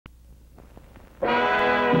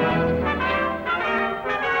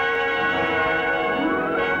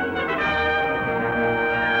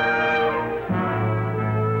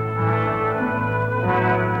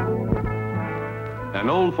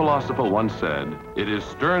philosopher once said, "It is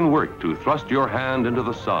stern work to thrust your hand into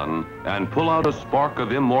the sun and pull out a spark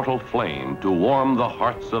of immortal flame to warm the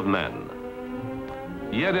hearts of men."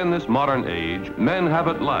 Yet in this modern age, men have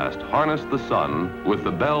at last harnessed the sun with the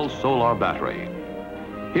Bell solar battery.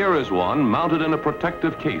 Here is one mounted in a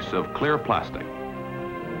protective case of clear plastic.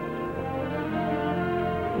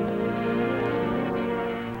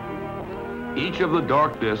 Each of the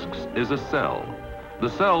dark discs is a cell. The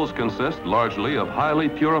cells consist largely of highly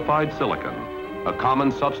purified silicon, a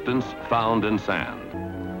common substance found in sand.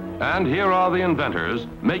 And here are the inventors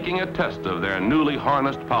making a test of their newly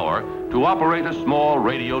harnessed power to operate a small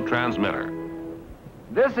radio transmitter.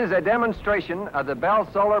 This is a demonstration of the Bell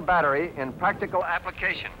solar battery in practical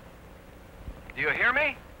application. Do you hear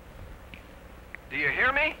me? Do you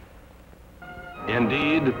hear me?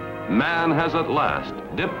 Indeed, man has at last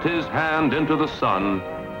dipped his hand into the sun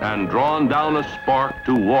and drawn down a spark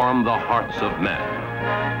to warm the hearts of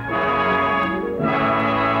men.